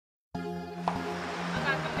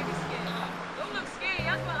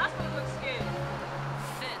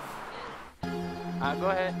Alright, go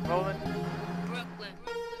ahead, rolling. Brooklyn.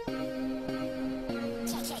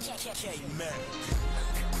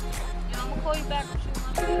 Yo, I'm gonna call you back and shoot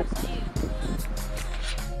my face.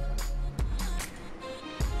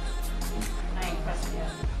 I ain't pressing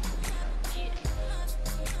yet.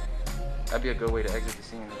 That'd be a good way to exit the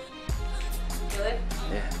scene. Really?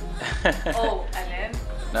 Yeah. Oh, and then?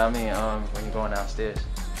 No, I mean, when you're going downstairs.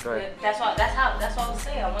 Go ahead. That's what I was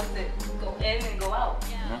saying. I wanted to go in and go out.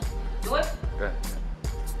 Do it? Go ahead.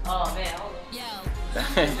 Oh man, hold on.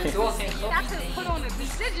 The door can't go. I have to put on a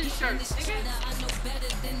decision shirt, nigga. You know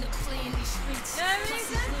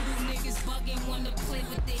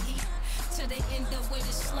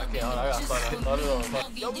Okay, hold on, I gotta find out.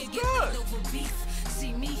 Yo, what's good?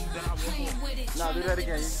 Nah, do that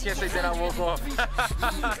again. You can't say then I woke off. do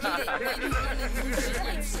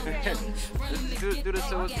the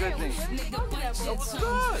so it's good thing. Yo, what's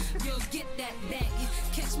good?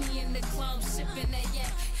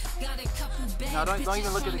 No, don't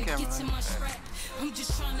even look at the camera.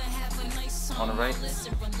 On the right?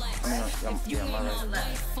 I mean, yeah, my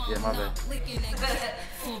right. Yeah, my bad.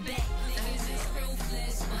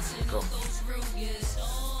 Go.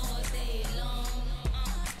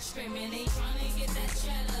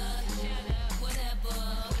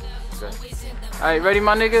 Okay. Alright, ready,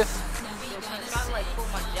 my nigga?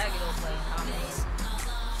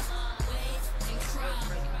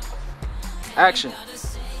 Action.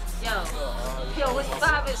 Yo, what's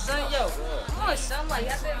poppin', son? Yo, come on, son. Like,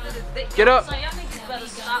 at the end of the day, Get up. Son, y'all niggas better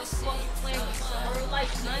stop fucking playing with some real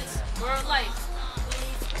life, son. Real life.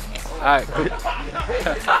 Alright.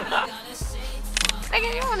 Nigga,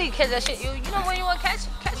 you don't need to catch that shit. You know when you want to catch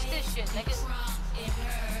this shit, nigga.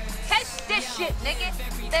 Catch this shit, nigga.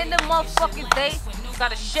 Then the motherfucking day, you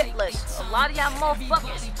got a shit list. A lot of y'all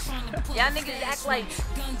motherfuckers. Y'all niggas act like,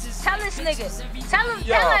 tell this nigga. Tell him,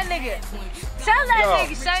 tell that nigga. Tell that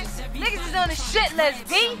nigga, son. Niggas is on the shit list,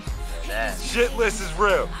 B. Shit list is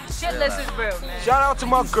real. Shit list is real, man. Shout out to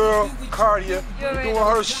my girl, Cardier, doing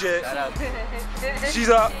her shit. She's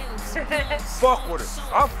up. Fuck with her.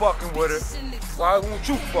 I'm fucking with her. Why won't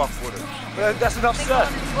you fuck with her? But that's enough said.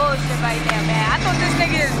 Bullshit right now, man. I thought this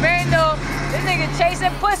nigga is random. This nigga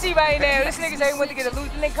chasing pussy right now. This nigga say he went to get a loose.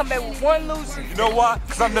 This nigga come back with one loose. You know why?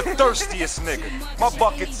 Because I'm the thirstiest nigga. My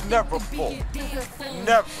bucket's never full.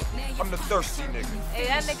 Never. I'm the thirsty nigga. Hey,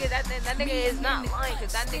 that nigga is not lying,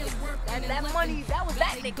 cause that nigga, that money, that was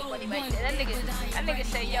that nigga money right there. That nigga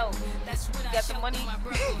say, yo, you got the money.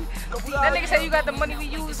 That nigga say you got the money we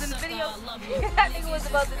used in the video. That nigga was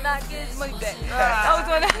about to not get his money back. That was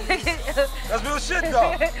when that nigga. That's real shit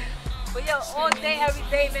though. But yo, all day, every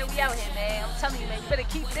day, man, we out here, man. I'm telling you, man, you better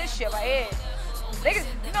keep this shit right here. Niggas,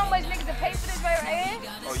 you know how much niggas have paid for this right here?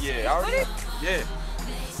 Oh yeah, I already. Yeah.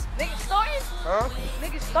 Niggas starting? Huh?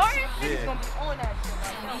 Niggas starting? Yeah. Niggas gonna be on that shit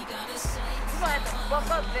right now. You gonna have to fuck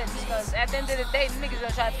up Vince, because at the end of the day, niggas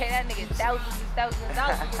gonna try to pay that nigga thousands and thousands of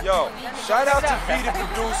dollars. Yo, shout out to V the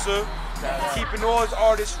producer, keeping all his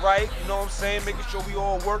artists right, you know what I'm saying? Making sure we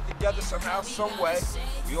all work together somehow, some way.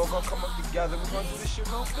 We all gonna come up together, we're gonna do this shit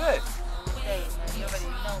real good. Hey, man, you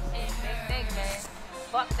already know, man. Big thing, man.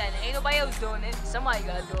 Fuck that. Ain't nobody else doing it. Somebody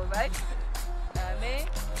gotta do it, right? Know what I mean?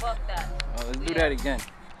 Fuck that. Let's do that again.